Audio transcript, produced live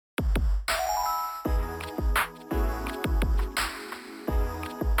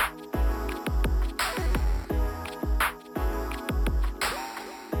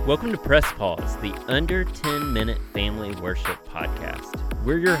Welcome to Press Pause, the under 10-minute family worship podcast.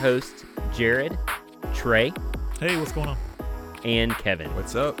 We're your hosts, Jared, Trey, Hey, what's going on? and Kevin.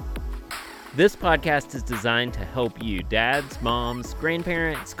 What's up? This podcast is designed to help you, dads, moms,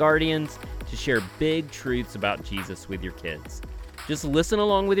 grandparents, guardians, to share big truths about Jesus with your kids. Just listen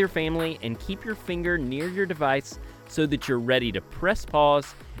along with your family and keep your finger near your device so that you're ready to press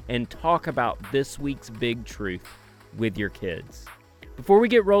pause and talk about this week's big truth with your kids. Before we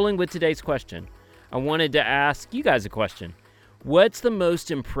get rolling with today's question, I wanted to ask you guys a question. What's the most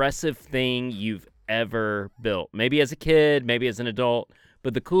impressive thing you've ever built? Maybe as a kid, maybe as an adult,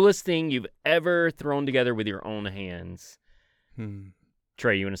 but the coolest thing you've ever thrown together with your own hands.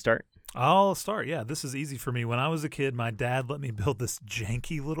 Trey, you want to start? I'll start. Yeah, this is easy for me. When I was a kid, my dad let me build this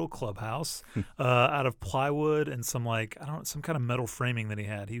janky little clubhouse out of plywood and some some kind of metal framing that he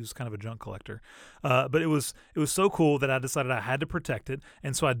had. He was kind of a junk collector. But it was so cool that I decided I had to protect it.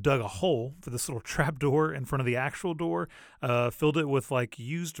 And so I dug a hole for this little trap door in front of the actual door, filled it with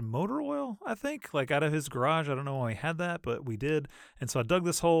used motor oil, I think, out of his garage. I don't know why he had that, but we did. And so I dug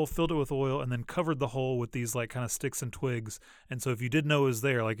this hole, filled it with oil, and then covered the hole with these kind of sticks and twigs. And so if you didn't know it was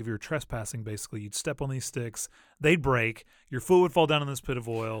there, if you were trespassing, basically, you'd step on these sticks, they'd break, your foot would fall down in this pit of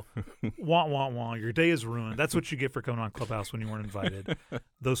oil, wah, wah, wah, your day is ruined. That's what you get for coming on Clubhouse when you weren't invited,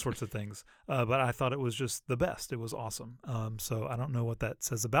 those sorts of things. But I thought it was just the best. It was awesome. So I don't know what that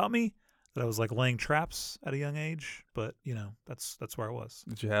says about me, that I was laying traps at a young age, but that's where I was.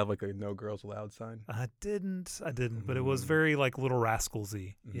 Did you have a no girls allowed sign? I didn't, but it was very Little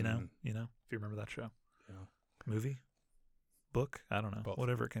Rascals-y, you know, if you remember that show. Yeah. Movie? Book? I don't know. Both.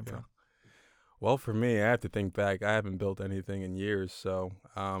 Whatever it came from. Well, for me, I have to think back. I haven't built anything in years, so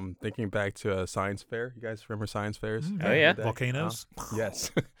thinking back to a science fair. You guys remember science fairs? Oh, yeah. Volcanoes?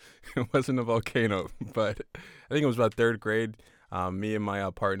 Yes. It wasn't a volcano, but I think it was about third grade. Me and my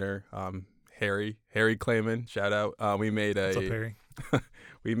partner, Harry Clayman, shout out. We made What's up, Harry?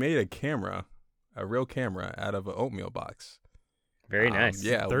 we made a camera, a real camera, out of an oatmeal box. Very nice.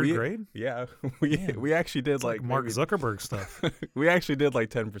 Yeah, Third grade? Yeah, Man, we actually did it's Mark Zuckerberg stuff. we actually did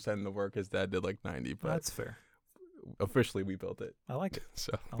 10% of the work. His dad did 90%, but That's fair. officially we built it. I like it.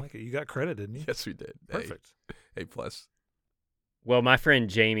 So I like it. You got credit, didn't you? yes, we did. Perfect. A+. Well, my friend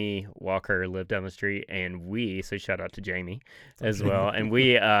Jamie Walker lived down the street, and so shout out to Jamie as well. And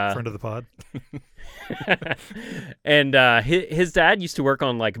we Friend of the pod. and his dad used to work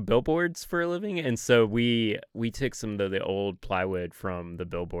on billboards for a living, and so we took some of the old plywood from the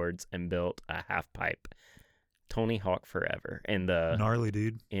billboards and built a half pipe Tony Hawk Forever in the Gnarly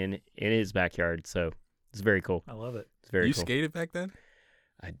dude. in his backyard. So it's very cool. I love it. It's very You cool. skated back then?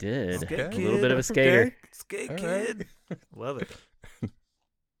 I did. Skate A kid. little bit of a skater. Okay. Skate All kid. Love it.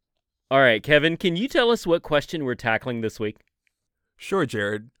 All right, Kevin, can you tell us what question we're tackling this week? Sure,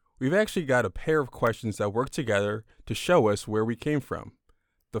 Jared. We've actually got a pair of questions that work together to show us where we came from.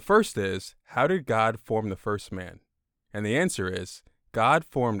 The first is, how did God form the first man? And the answer is, God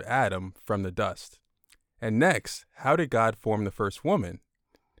formed Adam from the dust. And next, how did God form the first woman?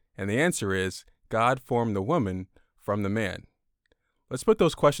 And the answer is, God formed the woman from the man. Let's put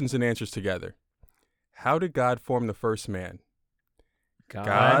those questions and answers together. How did God form the first man?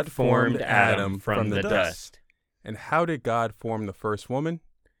 God formed Adam from the dust. And how did God form the first woman?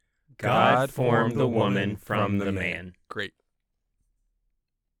 God formed the woman from the man. Great.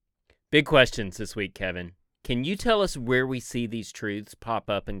 Big questions this week, Kevin. Can you tell us where we see these truths pop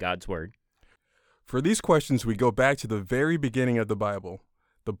up in God's Word? For these questions, we go back to the very beginning of the Bible,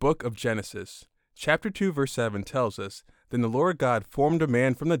 the book of Genesis. Chapter 2, verse 7 tells us, "Then the Lord God formed a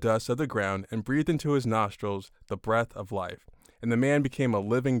man from the dust of the ground and breathed into his nostrils the breath of life. And the man became a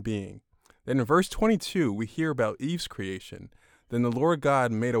living being." Then in verse 22, we hear about Eve's creation. "Then the Lord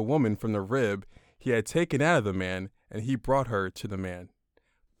God made a woman from the rib he had taken out of the man, and he brought her to the man."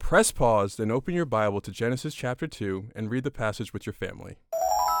 Press pause, then open your Bible to Genesis chapter 2 and read the passage with your family.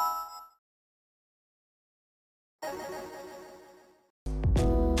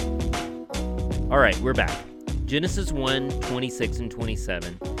 All right, we're back. Genesis 1, 26 and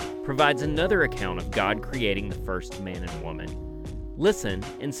 27 provides another account of God creating the first man and woman. Listen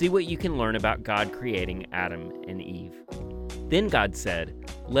and see what you can learn about God creating Adam and Eve. Then God said,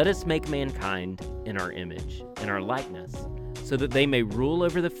 "Let us make mankind in our image, in our likeness, so that they may rule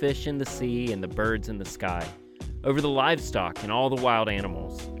over the fish in the sea and the birds in the sky, over the livestock and all the wild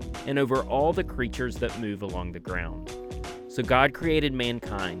animals, and over all the creatures that move along the ground." So God created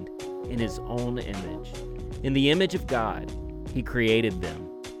mankind in his own image. In the image of God, he created them.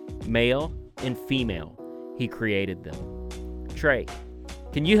 Male and female, he created them. Trey,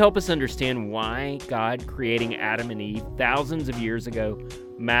 Can you help us understand why God creating Adam and Eve thousands of years ago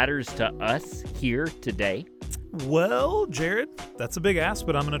matters to us here today? Well, Jared, that's a big ask,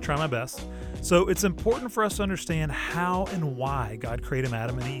 but I'm going to try my best. So it's important for us to understand how and why God created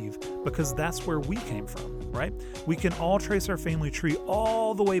Adam and Eve, because that's where we came from, right? We can all trace our family tree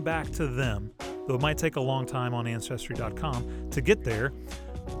all the way back to them, though it might take a long time on Ancestry.com to get there.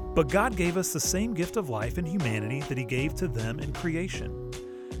 But God gave us the same gift of life and humanity that He gave to them in creation.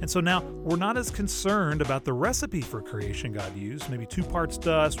 And so now we're not as concerned about the recipe for creation God used, maybe 2 parts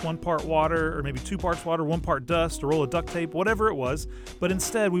dust, 1 part water, or maybe 2 parts water, 1 part dust, a roll of duct tape, whatever it was. But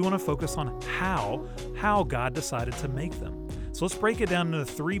instead, we want to focus on how God decided to make them. So let's break it down into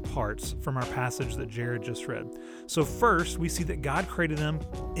 3 parts from our passage that Jared just read. So first, we see that God created them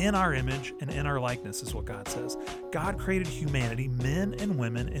in our image and in our likeness, is what God says. God created humanity, men and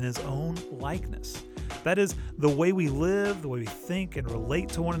women, in His own likeness. That is, the way we live, the way we think and relate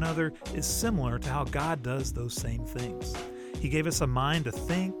to one another is similar to how God does those same things. He gave us a mind to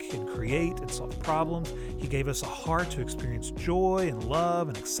think and create and solve problems. He gave us a heart to experience joy and love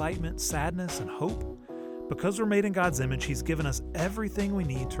and excitement, sadness and hope. Because we're made in God's image, He's given us everything we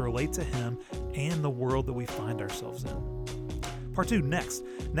need to relate to Him and the world that we find ourselves in. Part 2, next.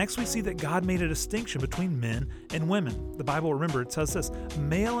 Next we see that God made a distinction between men and women. The Bible, remember, it says this,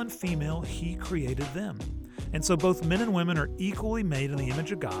 male and female, He created them. And so both men and women are equally made in the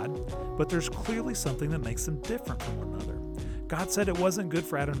image of God, but there's clearly something that makes them different from one another. God said it wasn't good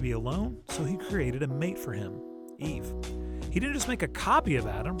for Adam to be alone, so He created a mate for him, Eve. He didn't just make a copy of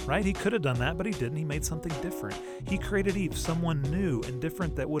Adam, right? He could have done that, but He didn't. He made something different. He created Eve, someone new and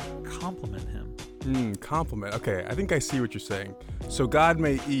different that would complement him. Compliment. Okay, I think I see what you're saying. So God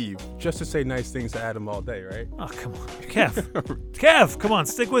made Eve just to say nice things to Adam all day, right? Oh, come on. Kev, come on,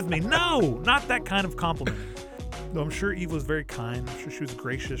 stick with me. No, not that kind of complimenting. Though I'm sure Eve was very kind. I'm sure she was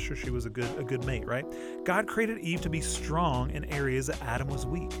gracious. Sure she was a good mate, right? God created Eve to be strong in areas that Adam was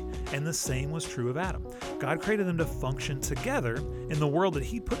weak. And the same was true of Adam. God created them to function together in the world that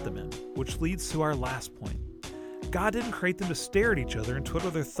He put them in, which leads to our last point. God didn't create them to stare at each other and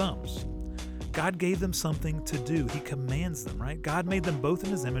twiddle their thumbs. God gave them something to do. He commands them, right? God made them both in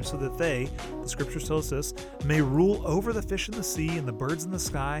His image so that they, the scriptures tell us this, may rule over the fish in the sea and the birds in the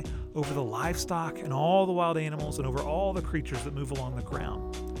sky, over the livestock and all the wild animals, and over all the creatures that move along the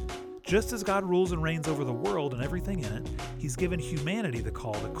ground. Just as God rules and reigns over the world and everything in it, He's given humanity the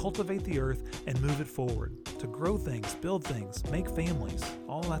call to cultivate the earth and move it forward, to grow things, build things, make families,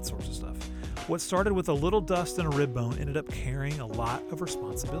 all that sorts of stuff. What started with a little dust and a rib bone ended up carrying a lot of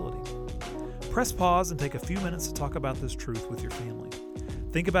responsibility. Press pause and take a few minutes to talk about this truth with your family.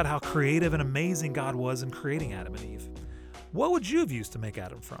 Think about how creative and amazing God was in creating Adam and Eve. What would you have used to make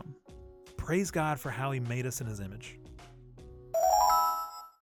Adam from? Praise God for how He made us in His image.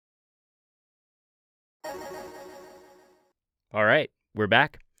 All right, we're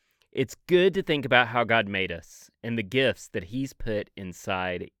back. It's good to think about how God made us and the gifts that He's put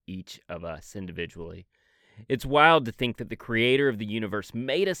inside each of us individually. It's wild to think that the Creator of the universe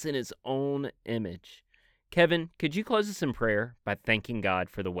made us in His own image. Kevin, could you close us in prayer by thanking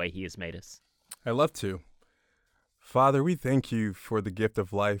God for the way He has made us? I'd love to. Father, we thank You for the gift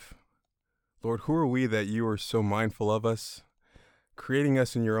of life. Lord, who are we that You are so mindful of us, creating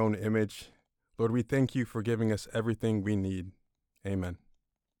us in Your own image? Lord, we thank You for giving us everything we need. Amen.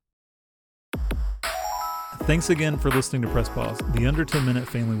 Thanks again for listening to Press Pause, the Under 10 Minute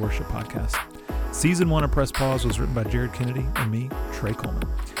Family Worship Podcast. Season 1 of Press Pause was written by Jared Kennedy and me, Trey Coleman.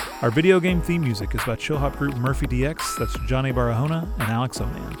 Our video game theme music is by chill hop group Murphy DX, that's Johnny Barahona and Alex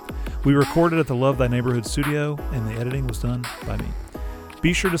Onan. We recorded at the Love Thy Neighborhood studio, and the editing was done by me.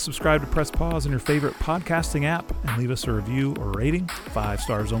 Be sure to subscribe to Press Pause in your favorite podcasting app and leave us a review or rating, 5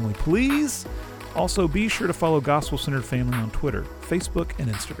 stars only, please. Also, be sure to follow Gospel Centered Family on Twitter, Facebook, and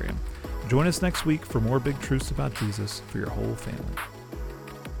Instagram. Join us next week for more big truths about Jesus for your whole family.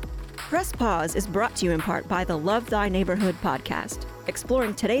 Press Pause is brought to you in part by the Love Thy Neighborhood podcast,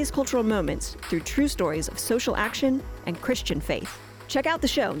 exploring today's cultural moments through true stories of social action and Christian faith. Check out the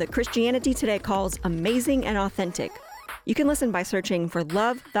show that Christianity Today calls amazing and authentic. You can listen by searching for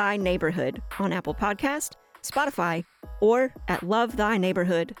Love Thy Neighborhood on Apple Podcast, Spotify, or at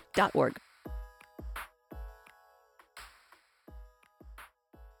lovethyneighborhood.org.